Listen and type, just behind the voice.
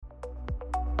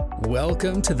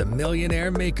Welcome to the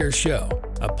Millionaire Maker Show,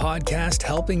 a podcast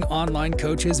helping online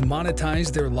coaches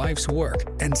monetize their life's work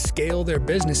and scale their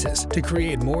businesses to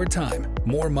create more time,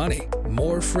 more money,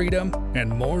 more freedom,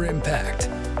 and more impact.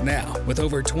 Now, with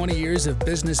over 20 years of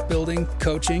business building,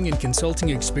 coaching, and consulting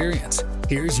experience,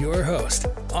 here's your host,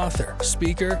 author,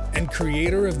 speaker, and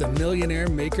creator of the Millionaire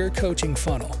Maker Coaching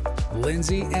Funnel,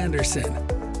 Lindsay Anderson.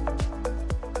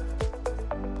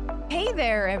 Hey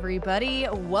there, everybody.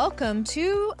 Welcome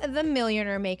to the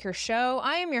Millionaire Maker Show.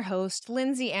 I am your host,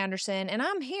 Lindsay Anderson, and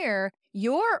I'm here,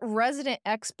 your resident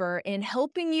expert in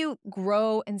helping you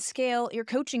grow and scale your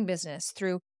coaching business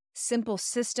through simple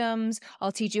systems.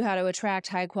 I'll teach you how to attract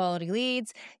high quality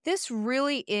leads. This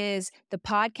really is the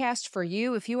podcast for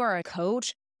you if you are a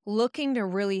coach looking to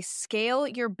really scale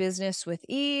your business with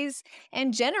ease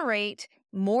and generate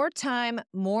more time,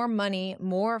 more money,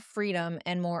 more freedom,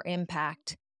 and more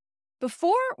impact.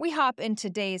 Before we hop in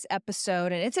today's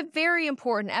episode, and it's a very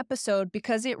important episode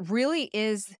because it really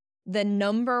is the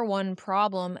number one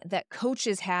problem that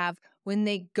coaches have when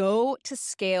they go to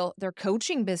scale their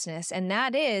coaching business, and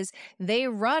that is they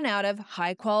run out of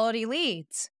high quality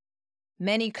leads.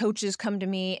 Many coaches come to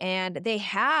me and they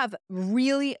have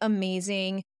really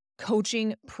amazing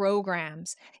coaching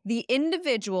programs. The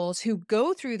individuals who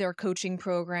go through their coaching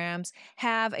programs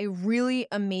have a really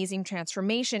amazing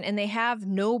transformation, and they have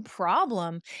no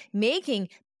problem making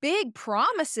big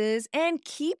promises and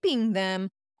keeping them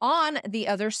on the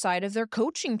other side of their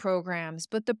coaching programs.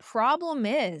 But the problem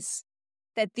is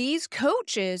that these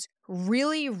coaches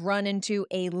really run into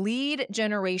a lead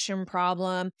generation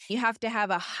problem. You have to have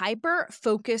a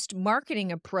hyper-focused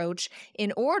marketing approach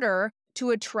in order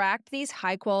to attract these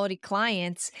high-quality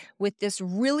clients with this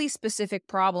really specific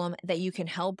problem that you can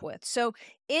help with. So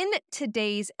in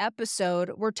today's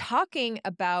episode, we're talking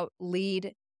about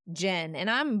lead gen, and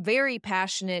I'm very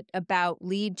passionate about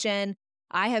lead gen.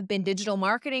 I have been digital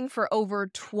marketing for over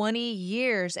 20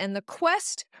 years, and the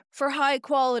quest for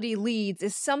high-quality leads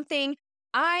is something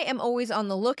I am always on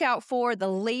the lookout for,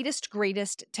 the latest,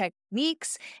 greatest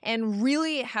techniques, and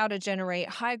really how to generate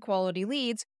high-quality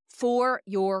leads for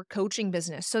your coaching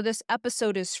business. So this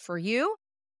episode is for you.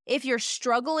 If you're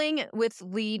struggling with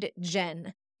lead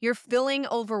gen, you're feeling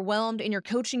overwhelmed in your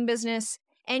coaching business,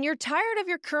 and you're tired of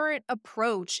your current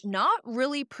approach not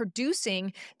really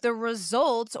producing the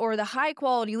results or the high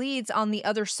quality leads on the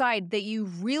other side that you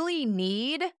really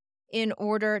need in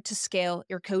order to scale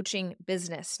your coaching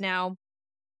business. Now,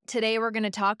 today we're going to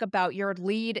talk about your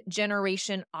lead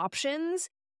generation options,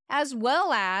 as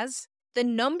well as the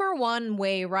number one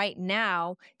way right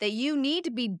now that you need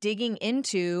to be digging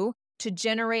into to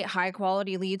generate high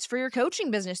quality leads for your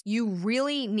coaching business. You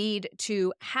really need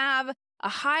to have a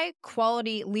high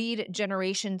quality lead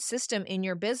generation system in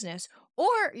your business,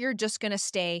 or you're just going to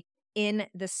stay in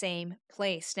the same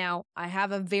place. Now, I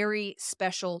have a very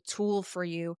special tool for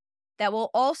you that will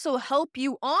also help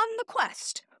you on the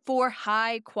quest for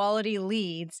high quality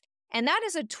leads. And that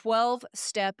is a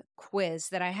 12-step quiz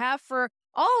that I have for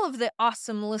all of the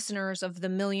awesome listeners of the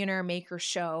Millionaire Maker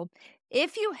Show.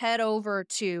 If you head over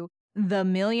to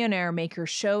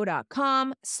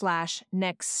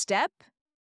themillionairemakershow.com/next-step,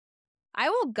 I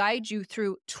will guide you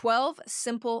through 12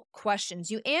 simple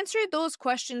questions. You answer those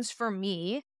questions for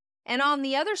me, and on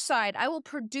the other side, I will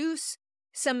produce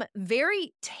some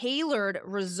very tailored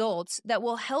results that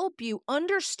will help you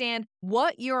understand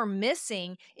what you're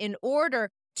missing in order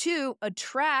to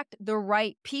attract the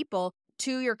right people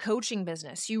to your coaching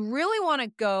business. You really want to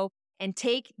go and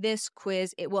take this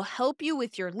quiz. It will help you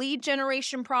with your lead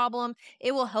generation problem.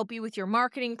 It will help you with your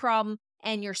marketing problem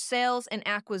and your sales and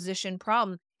acquisition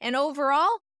problem. And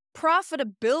overall,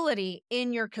 profitability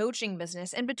in your coaching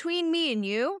business. And between me and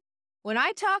you, when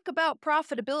I talk about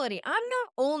profitability, I'm not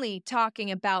only talking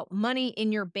about money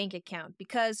in your bank account,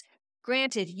 because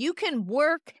granted, you can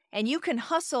work and you can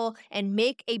hustle and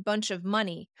make a bunch of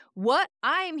money. What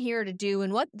I'm here to do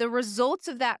and what the results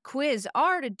of that quiz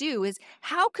are to do is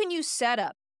how can you set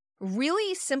up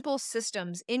really simple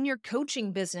systems in your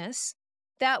coaching business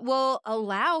that will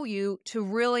allow you to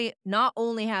really not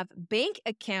only have bank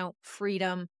account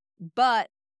freedom, but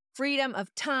freedom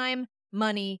of time,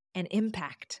 money, and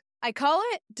impact. I call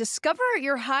it Discover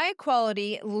Your High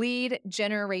Quality Lead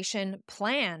Generation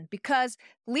Plan, because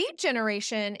lead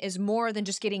generation is more than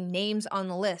just getting names on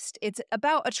the list. It's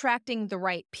about attracting the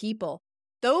right people.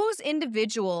 Those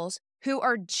individuals who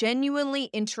are genuinely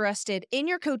interested in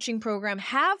your coaching program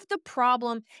have the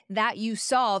problem that you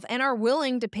solve and are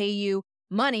willing to pay you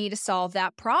money to solve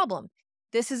that problem.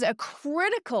 This is a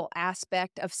critical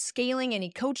aspect of scaling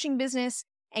any coaching business,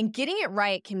 and getting it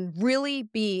right can really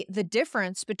be the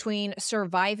difference between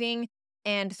surviving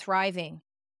and thriving.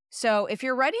 So, if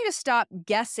you're ready to stop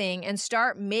guessing and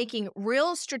start making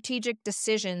real strategic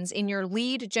decisions in your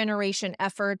lead generation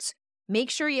efforts, make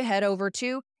sure you head over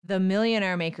to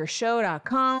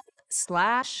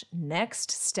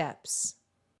themillionairemakershow.com/next steps.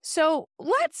 So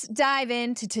let's dive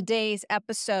into today's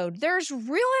episode. There's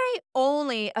really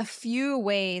only a few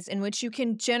ways in which you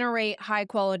can generate high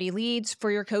quality leads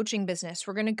for your coaching business.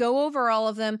 We're going to go over all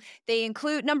of them. They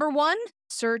include number one,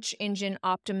 search engine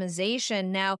optimization.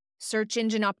 Now, search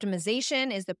engine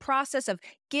optimization is the process of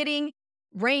getting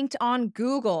ranked on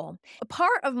Google. A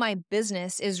part of my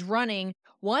business is running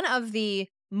one of the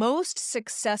most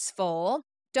successful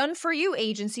done for you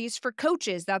agencies for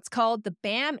coaches. That's called the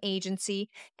BAM agency.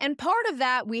 And part of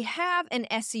that, we have an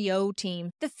SEO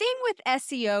team. The thing with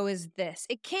SEO is this: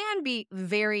 it can be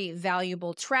very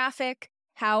valuable traffic.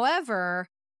 However,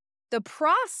 the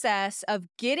process of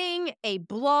getting a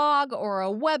blog or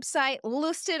a website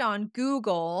listed on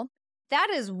Google, that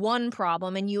is one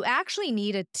problem, and you actually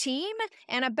need a team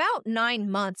and about 9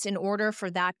 months in order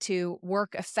for that to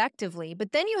work effectively.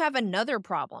 But then you have another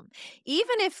problem.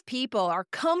 Even if people are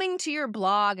coming to your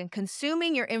blog and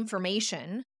consuming your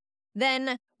information,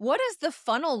 then what does the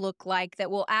funnel look like that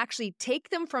will actually take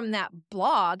them from that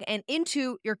blog and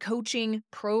into your coaching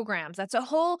programs? That's a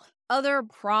whole other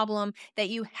problem that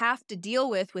you have to deal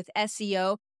with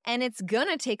SEO, and it's going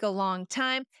to take a long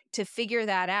time to figure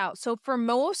that out. So for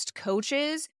most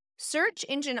coaches, search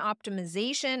engine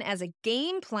optimization as a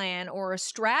game plan or a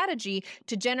strategy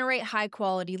to generate high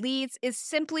quality leads is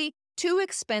simply too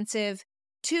expensive,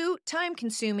 too time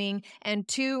consuming, and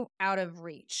too out of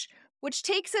reach. Which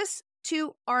takes us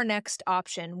to our next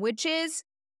option, which is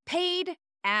paid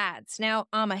ads. Now,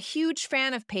 I'm a huge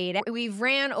fan of paid ads. We've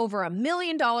ran over $1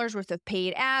 million worth of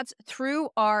paid ads through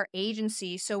our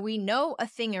agency, so we know a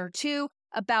thing or two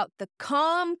about the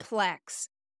complex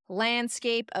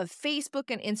landscape of Facebook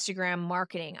and Instagram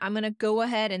marketing. I'm going to go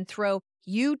ahead and throw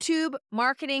YouTube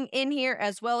marketing in here,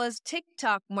 as well as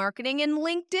TikTok marketing and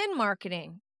LinkedIn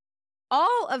marketing.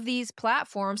 All of these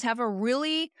platforms have a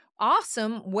really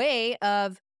awesome way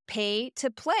of pay to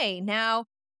play. Now,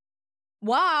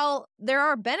 while there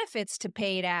are benefits to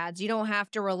paid ads, you don't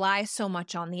have to rely so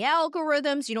much on the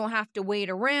algorithms. You don't have to wait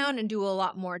around and do a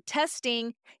lot more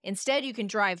testing. Instead, you can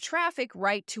drive traffic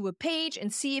right to a page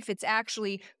and see if it's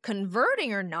actually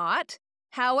converting or not.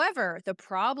 However, the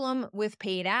problem with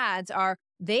paid ads are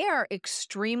they are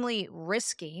extremely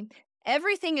risky.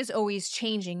 Everything is always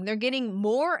changing. They're getting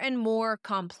more and more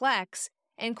complex.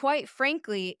 And quite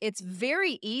frankly, it's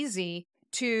very easy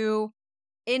to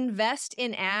invest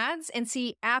in ads and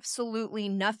see absolutely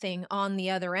nothing on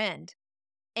the other end.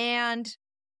 And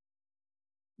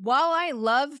while I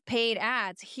love paid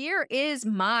ads, here is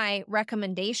my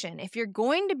recommendation. If you're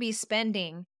going to be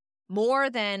spending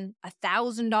more than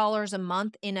 $1,000 a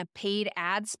month in a paid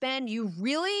ad spend, you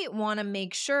really want to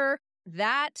make sure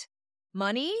that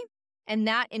money and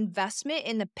that investment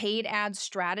in the paid ad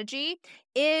strategy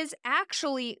is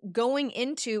actually going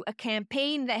into a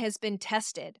campaign that has been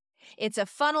tested. It's a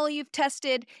funnel you've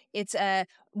tested, it's a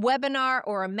webinar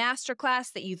or a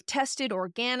masterclass that you've tested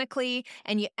organically,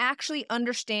 and you actually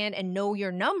understand and know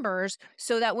your numbers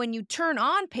so that when you turn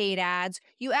on paid ads,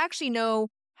 you actually know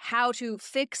how to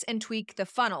fix and tweak the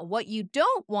funnel. What you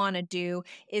don't want to do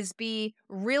is be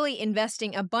really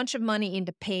investing a bunch of money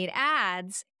into paid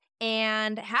ads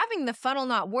and having the funnel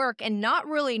not work and not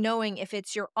really knowing if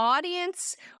it's your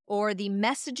audience or the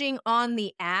messaging on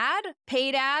the ad.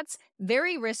 Paid ads,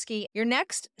 very risky. Your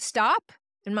next stop,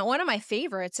 and one of my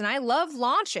favorites, and I love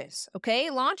launches,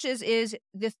 okay? Launches is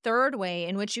the third way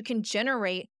in which you can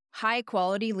generate high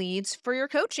quality leads for your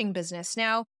coaching business.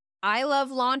 Now, I love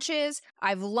launches.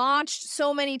 I've launched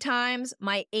so many times.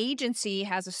 My agency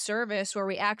has a service where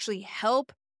we actually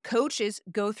help coaches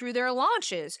go through their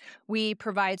launches. We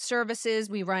provide services,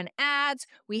 we run ads,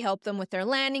 we help them with their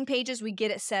landing pages, we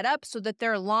get it set up so that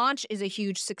their launch is a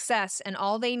huge success. And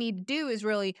all they need to do is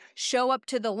really show up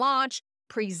to the launch,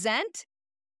 present,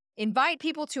 invite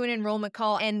people to an enrollment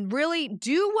call, and really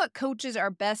do what coaches are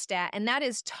best at. And that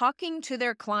is talking to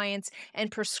their clients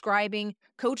and prescribing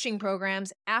coaching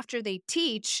programs after they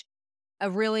teach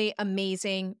a really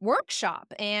amazing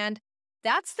workshop. And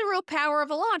that's the real power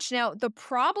of a launch. Now, the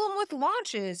problem with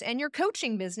launches and your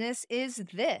coaching business is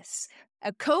this.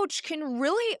 A coach can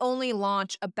really only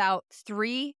launch about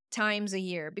 3 times a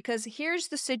year because here's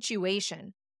the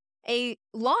situation. A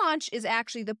launch is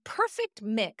actually the perfect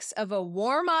mix of a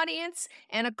warm audience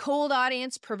and a cold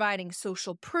audience, providing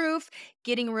social proof,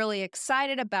 getting really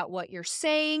excited about what you're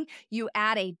saying. You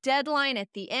add a deadline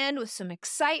at the end with some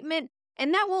excitement,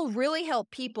 And that will really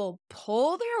help people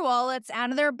pull their wallets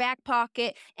out of their back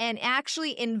pocket and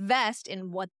actually invest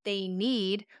in what they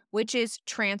need, which is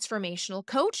transformational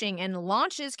coaching. And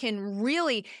launches can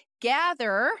really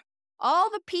gather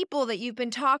all the people that you've been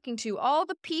talking to, all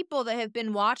the people that have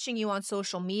been watching you on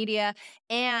social media,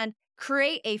 and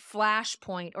create a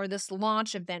flashpoint or this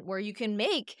launch event where you can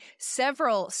make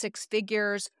several six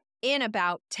figures in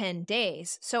about 10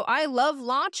 days. So I love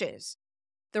launches.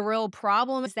 The real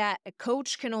problem is that a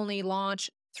coach can only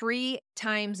launch 3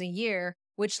 times a year,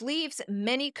 which leaves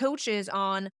many coaches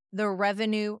on the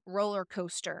revenue roller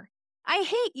coaster. I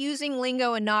hate using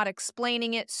lingo and not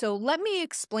explaining it, so let me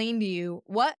explain to you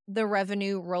what the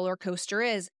revenue roller coaster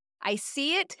is. I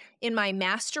see it in my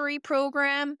mastery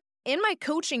program. In my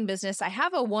coaching business, I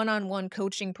have a one-on-one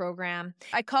coaching program.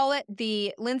 I call it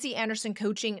the Lindsay Anderson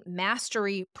Coaching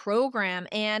Mastery Program.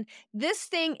 And this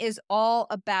thing is all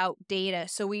about data.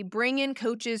 So we bring in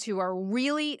coaches who are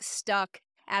really stuck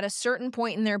at a certain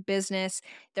point in their business.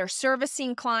 They're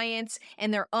servicing clients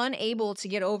and they're unable to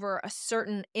get over a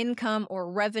certain income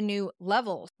or revenue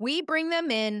level. We bring them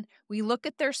in, we look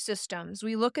at their systems,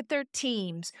 we look at their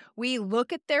teams, we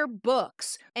look at their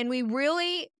books, and we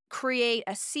really create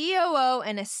a COO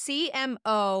and a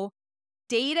CMO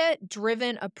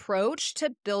data-driven approach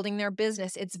to building their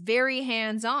business. It's very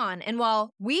hands-on. And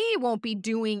while we won't be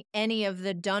doing any of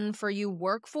the done-for-you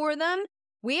work for them,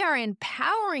 we are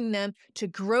empowering them to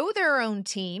grow their own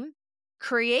team,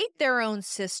 create their own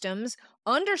systems,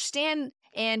 understand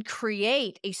and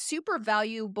create a super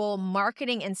valuable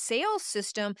marketing and sales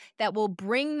system that will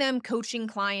bring them coaching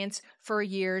clients for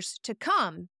years to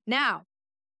come. Now,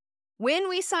 when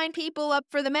we sign people up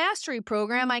for the mastery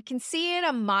program, I can see it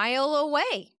a mile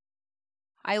away.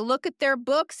 I look at their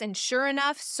books, and sure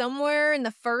enough, somewhere in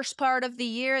the first part of the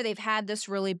year, they've had this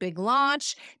really big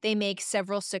launch. They make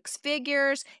several six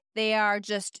figures. They're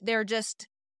just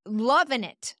loving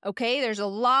it. Okay. There's a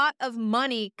lot of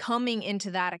money coming into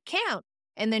that account.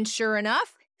 And then sure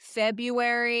enough,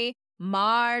 February,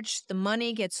 March, the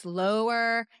money gets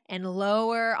lower and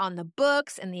lower on the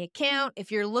books and the account.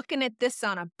 If you're looking at this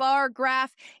on a bar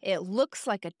graph, it looks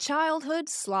like a childhood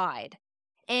slide.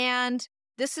 And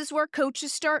this is where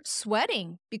coaches start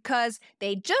sweating because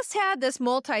they just had this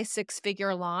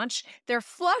multi-six-figure launch. They're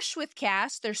flush with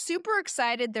cash. They're super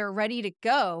excited. They're ready to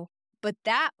go. But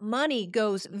that money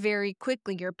goes very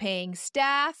quickly. You're paying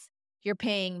staff. You're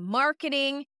paying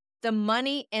marketing. The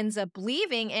money ends up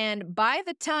leaving. And by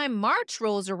the time March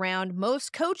rolls around,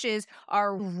 most coaches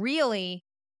are really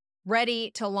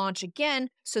ready to launch again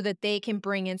so that they can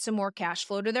bring in some more cash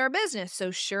flow to their business.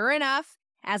 So sure enough,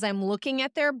 as I'm looking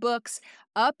at their books,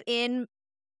 up in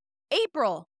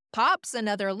April, pops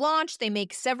another launch. They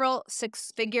make several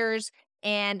six figures,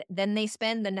 and then they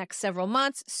spend the next several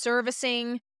months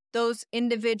servicing those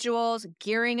individuals,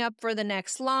 gearing up for the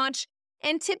next launch.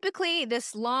 And typically,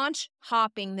 this launch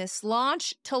hopping, this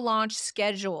launch to launch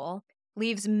schedule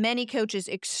leaves many coaches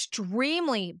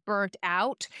extremely burnt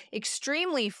out,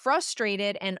 extremely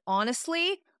frustrated, and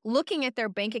honestly looking at their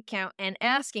bank account and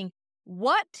asking,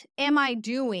 what am I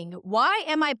doing? Why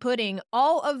am I putting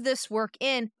all of this work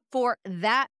in for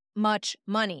that much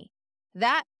money?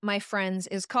 That, my friends,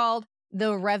 is called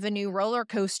the revenue roller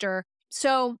coaster.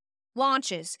 So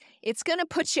launches, it's going to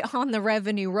put you on the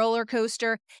revenue roller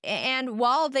coaster. And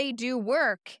while they do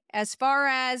work, as far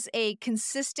as a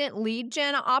consistent lead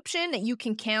gen option that you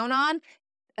can count on,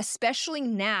 especially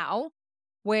now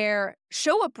where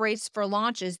show up rates for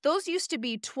launches, those used to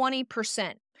be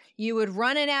 20%. You would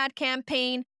run an ad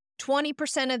campaign,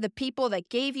 20% of the people that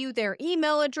gave you their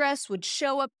email address would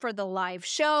show up for the live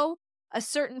show. A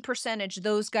certain percentage,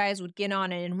 those guys would get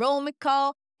on an enrollment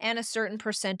call, and a certain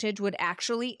percentage would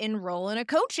actually enroll in a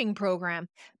coaching program.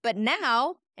 But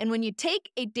now, and when you take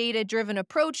a data-driven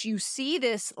approach, you see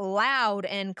this loud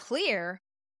and clear,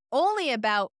 only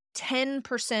about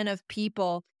 10% of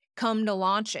people come to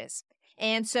launches.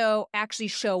 And so actually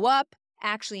show up,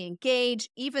 actually engage,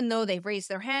 even though they've raised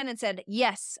their hand and said,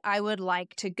 yes, I would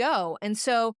like to go. And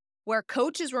so where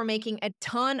coaches were making a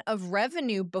ton of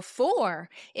revenue before,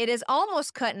 it is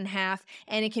almost cut in half,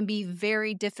 and it can be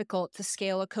very difficult to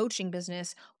scale a coaching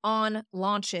business on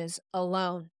launches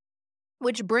alone.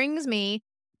 Which brings me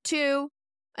to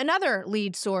another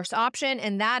lead source option,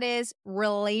 and that is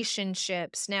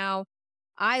relationships. Now,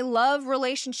 I love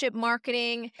relationship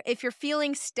marketing. If you're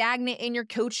feeling stagnant in your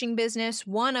coaching business,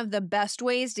 one of the best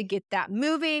ways to get that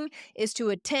moving is to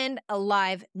attend a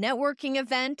live networking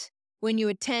event. When you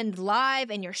attend live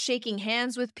and you're shaking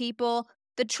hands with people,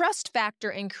 the trust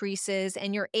factor increases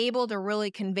and you're able to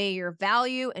really convey your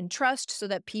value and trust so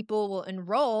that people will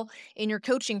enroll in your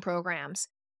coaching programs.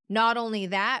 Not only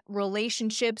that,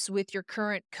 relationships with your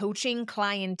current coaching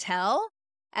clientele,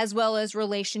 as well as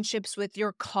relationships with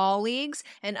your colleagues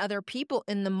and other people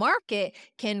in the market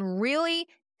can really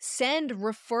send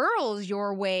referrals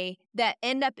your way that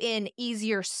end up in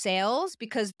easier sales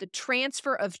because the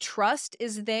transfer of trust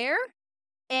is there.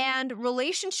 And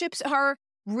relationships are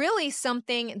really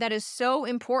something that is so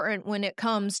important when it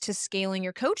comes to scaling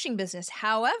your coaching business.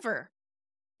 However,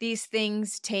 these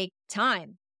things take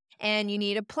time and you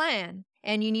need a plan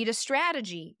and you need a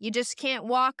strategy. You just can't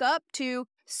walk up to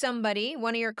somebody,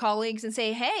 one of your colleagues, and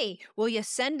say, "Hey, will you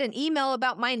send an email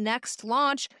about my next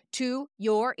launch to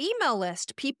your email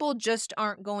list?" People just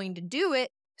aren't going to do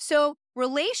it. So,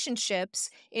 relationships,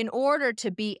 in order to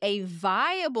be a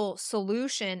viable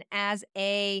solution as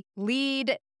a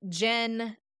lead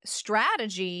gen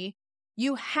strategy,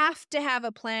 you have to have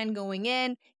a plan going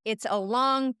in. It's a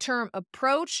long-term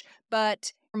approach,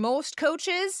 but for most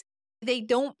coaches, they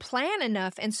don't plan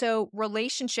enough. And so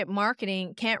relationship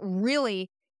marketing can't really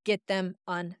get them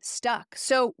unstuck.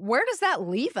 So where does that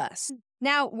leave us?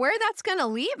 Now, where that's going to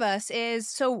leave us is,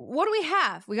 so what do we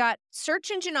have? We got search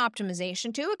engine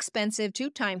optimization, too expensive, too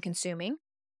time consuming.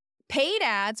 Paid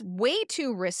ads, way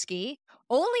too risky.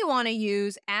 Only want to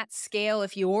use at scale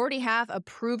if you already have a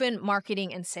proven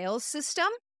marketing and sales system.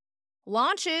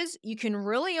 Launches, you can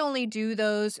really only do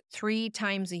those 3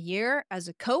 times a year as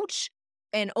a coach,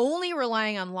 and only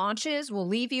relying on launches will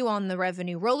leave you on the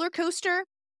revenue roller coaster.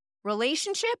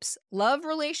 Relationships, love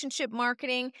relationship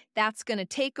marketing. That's going to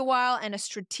take a while, and a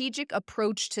strategic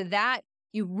approach to that.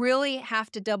 You really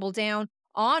have to double down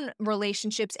on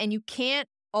relationships, and you can't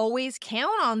always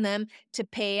count on them to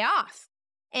pay off.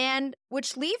 And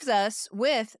which leaves us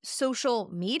with social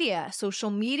media.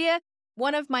 Social media,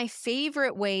 one of my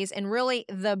favorite ways, and really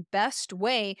the best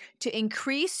way to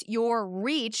increase your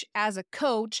reach as a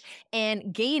coach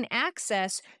and gain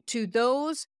access to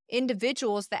those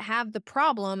individuals that have the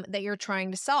problem that you're trying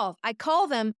to solve. I call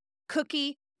them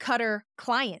cookie cutter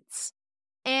clients.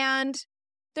 And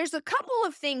there's a couple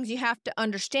of things you have to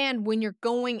understand when you're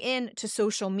going into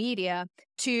social media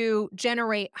to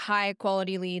generate high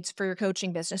quality leads for your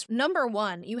coaching business. Number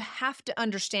one, you have to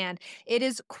understand it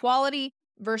is quality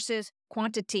versus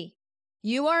quantity.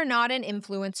 You are not an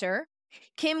influencer.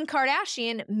 Kim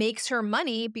Kardashian makes her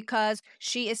money because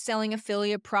she is selling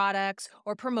affiliate products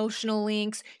or promotional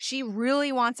links. She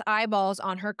really wants eyeballs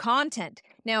on her content.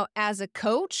 Now, as a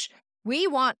coach, we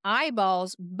want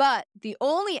eyeballs, but the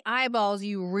only eyeballs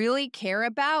you really care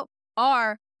about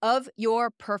are of your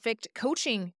perfect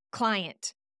coaching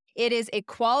client. It is a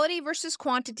quality versus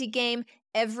quantity game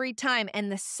every time.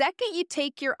 And the second you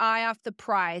take your eye off the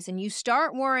prize and you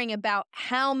start worrying about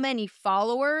how many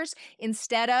followers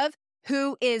instead of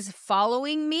who is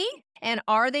following me, and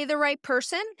are they the right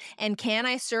person, and can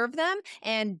I serve them,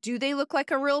 and do they look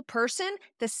like a real person?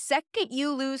 The second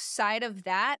you lose sight of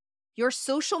that, your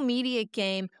social media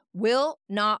game will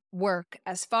not work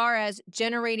as far as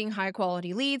generating high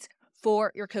quality leads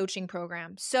for your coaching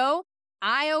program. So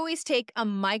I always take a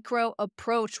micro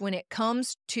approach when it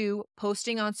comes to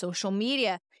posting on social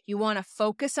media. You want to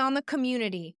focus on the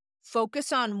community.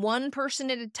 Focus on one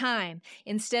person at a time.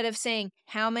 Instead of saying,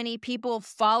 how many people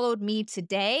followed me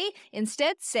today?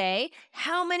 Instead say,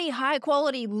 how many high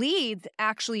quality leads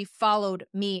actually followed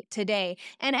me today?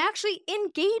 And actually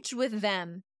engage with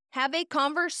them. Have a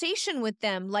conversation with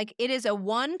them like it is a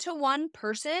one-to-one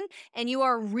person, and you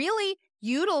are really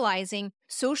utilizing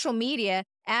social media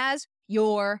as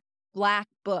your black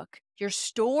book. You're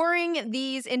storing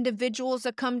these individuals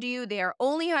that come to you. They are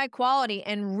only high quality.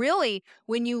 And really,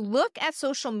 when you look at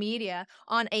social media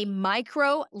on a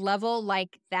micro level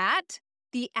like that,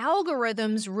 the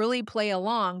algorithms really play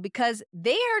along because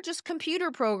they are just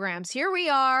computer programs. Here we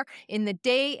are in the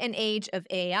day and age of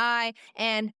AI,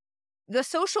 and the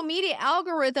social media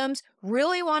algorithms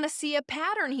really want to see a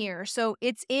pattern here. So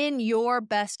it's in your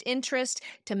best interest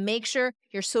to make sure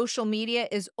your social media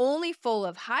is only full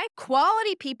of high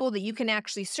quality people that you can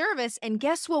actually service. And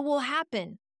guess what will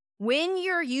happen? When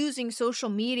you're using social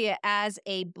media as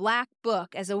a black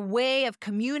book, as a way of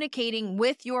communicating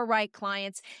with your right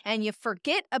clients, and you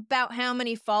forget about how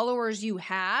many followers you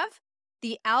have,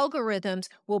 the algorithms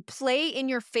will play in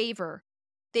your favor.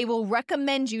 They will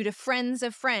recommend you to friends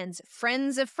of friends.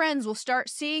 Friends of friends will start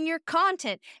seeing your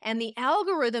content, and the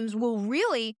algorithms will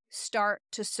really start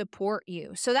to support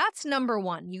you. So that's number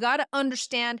one. You got to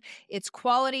understand it's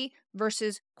quality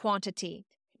versus quantity.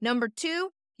 Number two,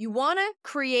 you want to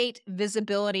create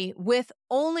visibility with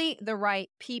only the right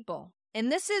people. And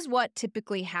this is what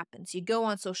typically happens. You go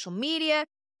on social media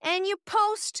and you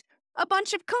post a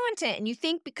bunch of content, and you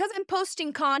think because I'm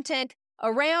posting content,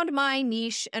 around my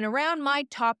niche and around my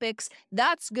topics,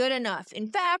 that's good enough. In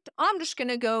fact, I'm just going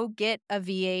to go get a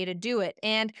VA to do it.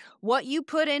 And what you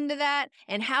put into that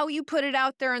and how you put it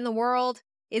out there in the world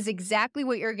is exactly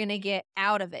what you're going to get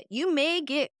out of it. You may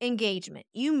get engagement.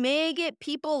 You may get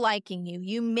people liking you.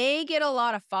 You may get a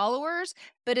lot of followers.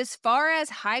 But as far as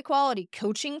high quality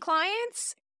coaching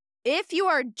clients, if you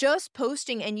are just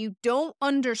posting and you don't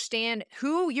understand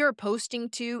who you're posting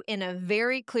to in a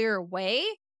very clear way,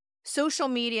 social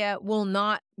media will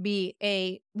not be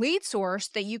a lead source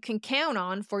that you can count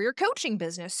on for your coaching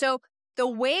business. So the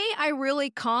way I really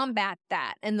combat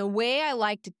that and the way I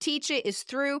like to teach it is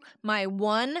through my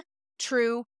one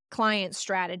true client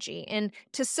strategy. And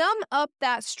to sum up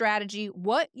that strategy,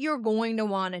 what you're going to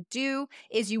want to do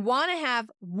is you want to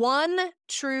have one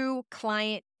true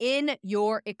client in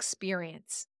your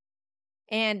experience.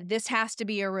 And this has to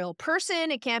be a real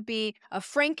person. It can't be a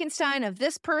Frankenstein of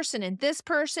this person and this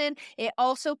person. It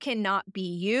also cannot be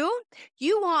you.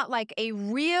 You want like a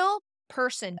real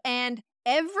person. And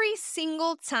every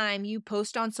single time you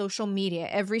post on social media,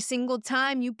 every single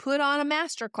time you put on a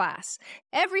masterclass,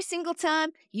 every single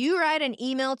time you write an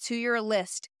email to your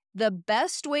list, the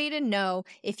best way to know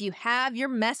if you have your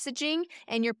messaging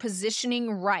and your positioning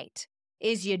right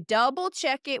is you double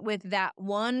check it with that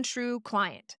one true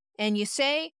client. And you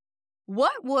say,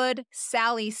 what would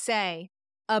Sally say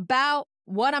about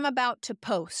what I'm about to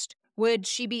post? Would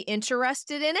she be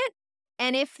interested in it?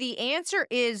 And if the answer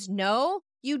is no,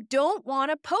 you don't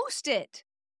want to post it.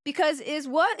 Because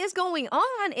what is going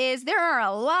on is there are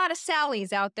a lot of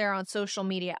Sallys out there on social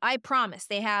media. I promise.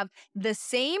 They have the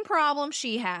same problem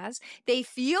she has. They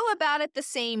feel about it the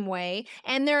same way.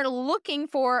 And they're looking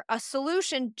for a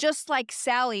solution just like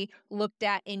Sally looked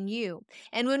at in you.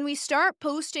 And when we start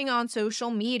posting on social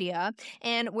media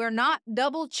and we're not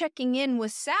double checking in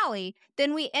with Sally,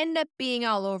 then we end up being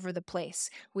all over the place.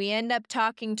 We end up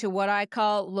talking to what I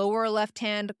call lower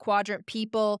left-hand quadrant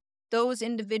people, those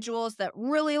individuals that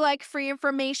really like free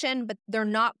information, but they're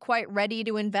not quite ready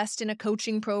to invest in a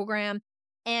coaching program.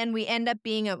 And we end up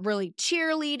being a really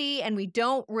cheerleady and we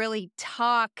don't really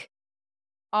talk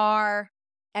our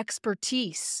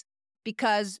expertise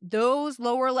because those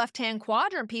lower left-hand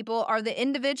quadrant people are the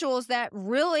individuals that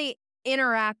really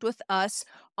interact with us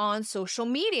on social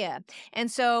media. And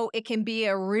so it can be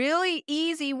a really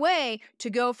easy way to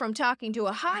go from talking to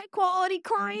a high quality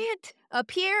client up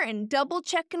here and double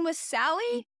checking with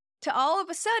Sally to all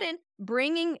of a sudden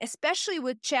bringing, especially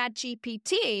with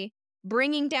ChatGPT,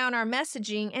 bringing down our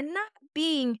messaging and not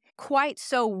being quite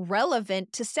so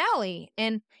relevant to Sally.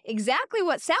 And exactly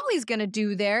what Sally's going to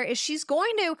do there is she's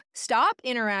going to stop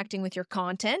interacting with your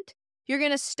content. You're going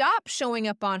to stop showing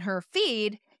up on her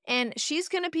feed. And she's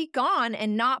going to be gone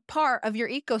and not part of your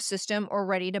ecosystem or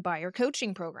ready to buy your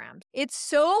coaching program. It's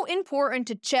so important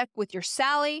to check with your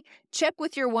Sally, check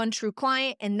with your one true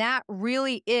client, and that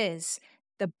really is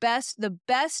the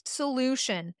best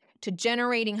solution to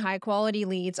generating high quality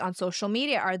leads on social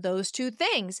media are those two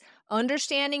things: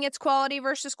 understanding its quality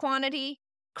versus quantity,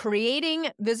 creating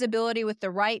visibility with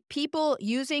the right people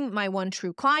using my one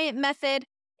true client method,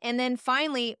 and then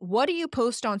finally, what do you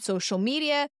post on social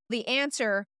media? The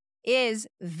answer is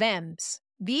VEMS,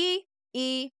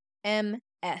 VEMS.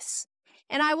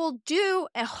 And I will do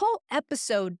a whole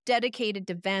episode dedicated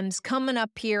to VEMS coming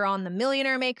up here on the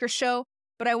Millionaire Maker Show,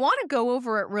 but I want to go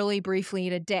over it really briefly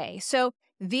today. So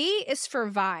V is for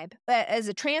vibe. As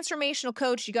a transformational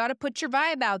coach, you got to put your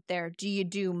vibe out there. Do you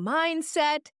do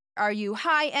mindset? Are you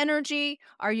high energy?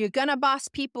 Are you gonna boss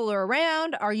people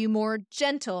around? Are you more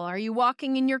gentle? Are you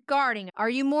walking in your garden? Are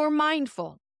you more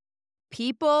mindful?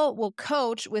 People will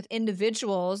coach with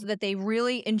individuals that they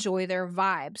really enjoy their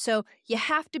vibe. So you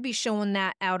have to be showing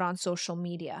that out on social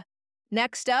media.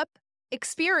 Next up,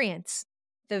 experience.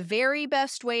 The very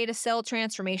best way to sell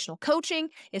transformational coaching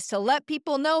is to let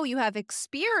people know you have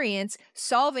experience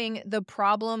solving the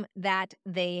problem that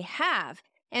they have.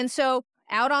 And so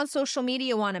out on social media,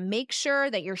 you want to make sure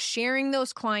that you're sharing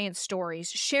those client stories,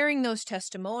 sharing those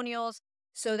testimonials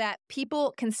so that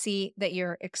people can see that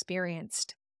you're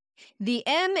experienced. The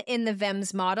M in the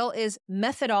VEMS model is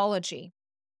methodology.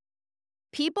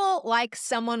 People like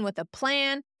someone with a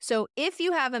plan. So if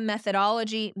you have a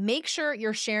methodology, make sure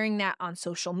you're sharing that on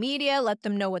social media. Let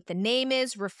them know what the name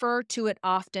is, refer to it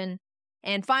often.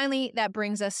 And finally, that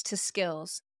brings us to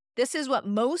skills. This is what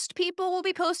most people will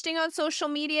be posting on social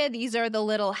media. These are the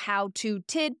little how-to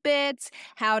tidbits,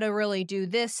 how to really do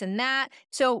this and that.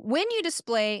 So when you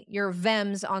display your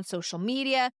VEMS on social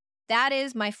media, that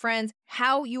is, my friends,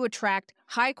 how you attract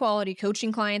high-quality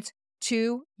coaching clients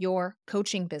to your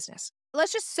coaching business.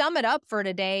 Let's just sum it up for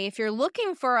today. If you're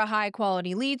looking for a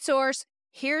high-quality lead source,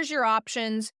 Here's your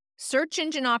options: search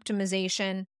engine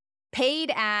optimization,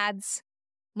 paid ads,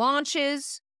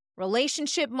 launches,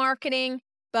 relationship marketing.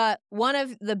 But one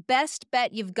of the best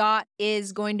bet you've got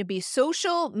is going to be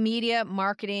social media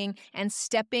marketing and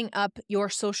stepping up your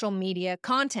social media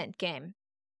content game.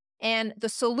 And the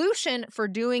solution for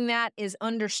doing that is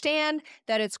understand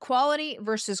that it's quality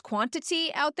versus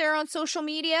quantity out there on social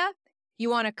media. You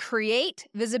want to create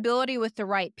visibility with the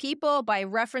right people by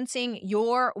referencing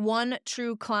your one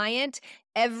true client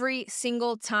every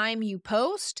single time you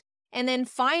post. And then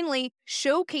finally,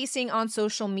 showcasing on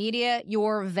social media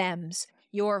your VEMs,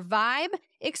 your vibe,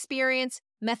 experience,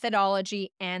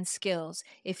 methodology, and skills.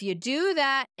 If you do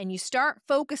that and you start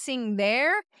focusing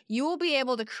there, you will be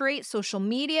able to create social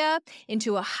media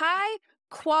into a high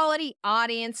quality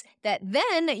audience that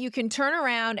then you can turn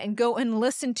around and go and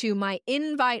listen to my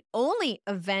invite only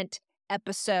event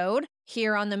episode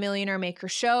here on the Millionaire Maker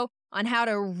Show on how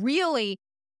to really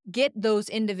get those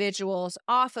individuals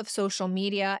off of social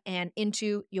media and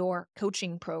into your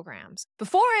coaching programs.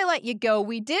 Before I let you go,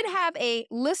 we did have a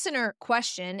listener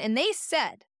question, and they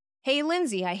said, "Hey,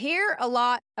 Lindsay, I hear a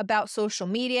lot about social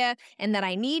media and that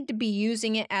I need to be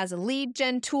using it as a lead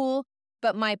gen tool,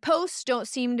 but my posts don't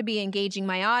seem to be engaging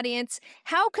my audience.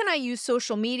 How can I use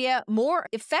social media more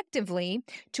effectively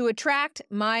to attract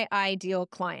my ideal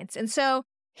clients?" And so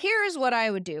here's what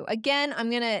I would do. Again, I'm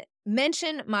going to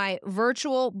mention my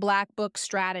virtual black book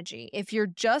strategy. If you're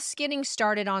just getting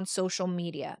started on social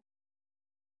media,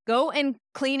 go and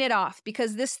clean it off,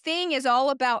 because this thing is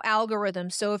all about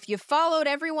algorithms. So if you followed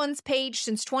everyone's page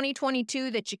since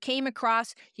 2022 that you came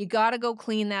across, you got to go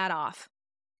clean that off.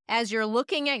 As you're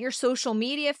looking at your social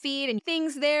media feed and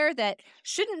things there that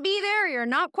shouldn't be there, you're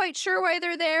not quite sure why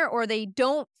they're there, or they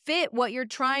don't fit what you're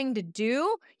trying to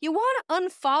do, you want to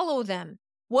unfollow them.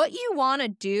 What you want to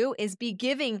do is be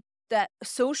giving the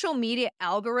social media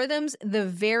algorithms the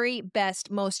very best,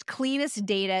 most cleanest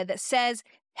data that says,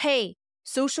 hey,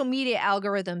 social media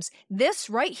algorithms, this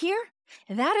right here,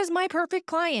 that is my perfect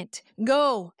client.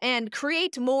 Go and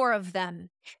create more of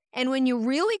them. And when you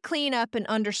really clean up and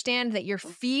understand that you're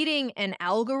feeding an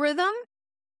algorithm,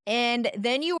 and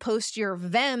then you post your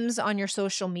VEMs on your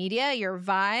social media, your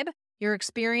vibe, your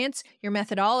experience, your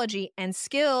methodology, and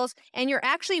skills, and you're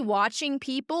actually watching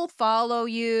people follow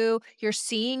you, you're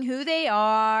seeing who they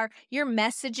are, you're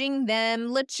messaging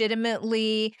them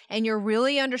legitimately, and you're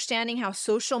really understanding how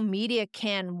social media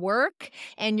can work,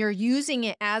 and you're using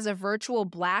it as a virtual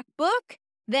black book,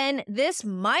 then this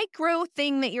micro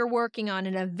thing that you're working on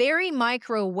in a very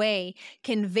micro way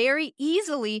can very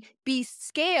easily be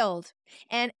scaled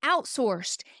and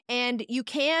outsourced, and you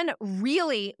can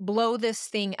really blow this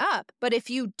thing up. But if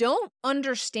you don't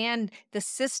understand the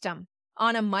system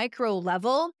on a micro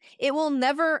level, it will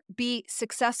never be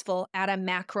successful at a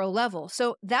macro level.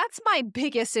 So that's my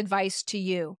biggest advice to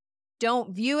you.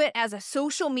 Don't view it as a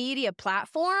social media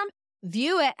platform.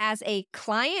 View it as a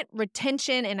client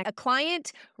retention and a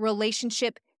client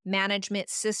relationship management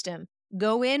system.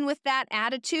 Go in with that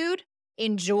attitude.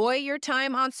 Enjoy your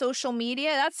time on social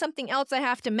media. That's something else I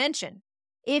have to mention.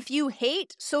 If you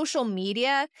hate social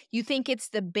media, you think it's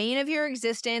the bane of your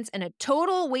existence and a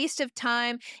total waste of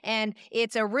time, and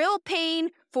it's a real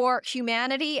pain for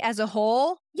humanity as a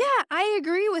whole, yeah, I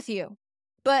agree with you.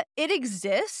 But it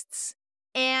exists.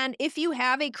 And if you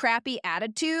have a crappy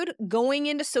attitude going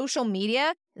into social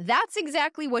media, that's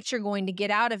exactly what you're going to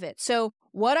get out of it. So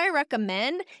what I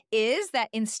recommend is that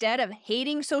instead of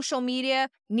hating social media,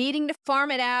 needing to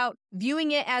farm it out,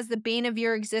 viewing it as the bane of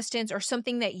your existence or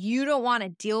something that you don't want to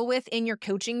deal with in your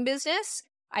coaching business,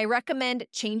 I recommend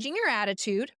changing your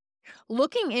attitude,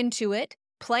 looking into it,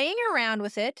 playing around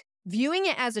with it, viewing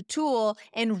it as a tool,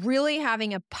 and really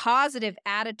having a positive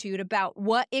attitude about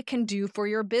what it can do for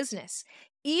your business.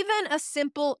 Even a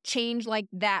simple change like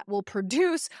that will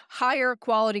produce higher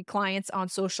quality clients on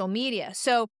social media.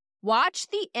 So watch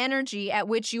the energy at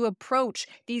which you approach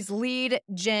these lead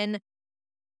gen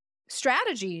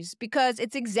strategies, because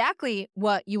it's exactly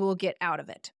what you will get out of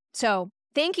it. So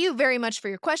thank you very much for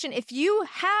your question. If you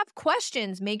have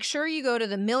questions, make sure you go to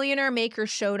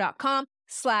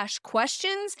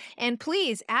themillionairemakershow.com/questions, and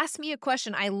please ask me a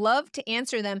question. I love to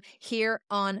answer them here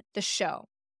on the show.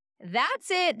 That's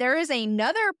it. There is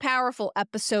another powerful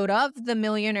episode of the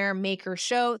Millionaire Maker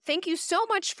Show. Thank you so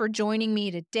much for joining me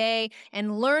today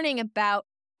and learning about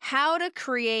how to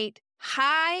create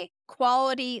high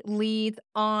quality leads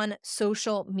on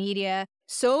social media.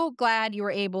 So glad you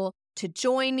were able to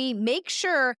join me. Make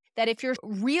sure that if you're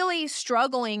really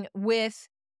struggling with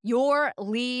your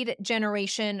lead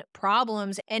generation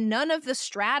problems and none of the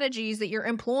strategies that you're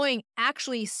employing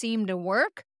actually seem to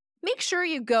work, make sure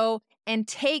you go and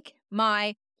take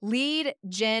my lead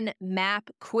gen map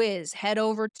quiz. Head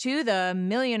over to the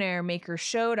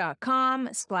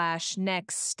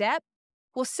millionairemakershow.com/next step.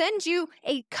 We'll send you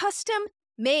a custom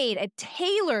made, a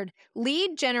tailored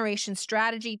lead generation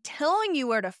strategy telling you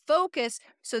where to focus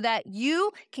so that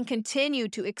you can continue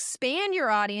to expand your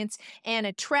audience and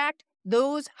attract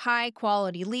those high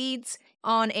quality leads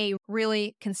on a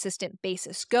really consistent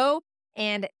basis. Go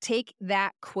and take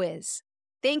that quiz.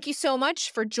 Thank you so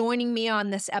much for joining me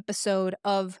on this episode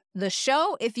of the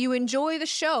show. If you enjoy the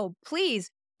show,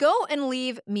 please go and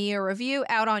leave me a review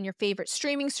out on your favorite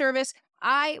streaming service.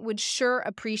 I would sure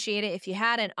appreciate it if you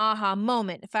had an aha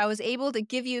moment. If I was able to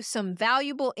give you some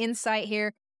valuable insight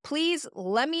here, please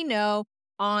let me know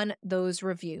on those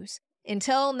reviews.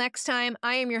 Until next time,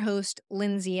 I am your host,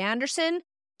 Lindsay Anderson.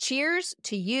 Cheers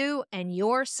to you and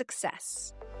your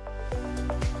success.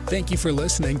 Thank you for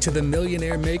listening to the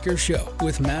Millionaire Maker Show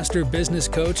with master business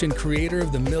coach and creator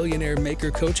of the Millionaire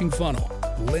Maker Coaching Funnel,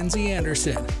 Lindsay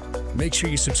Anderson. Make sure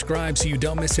you subscribe so you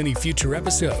don't miss any future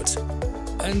episodes.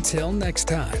 Until next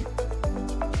time.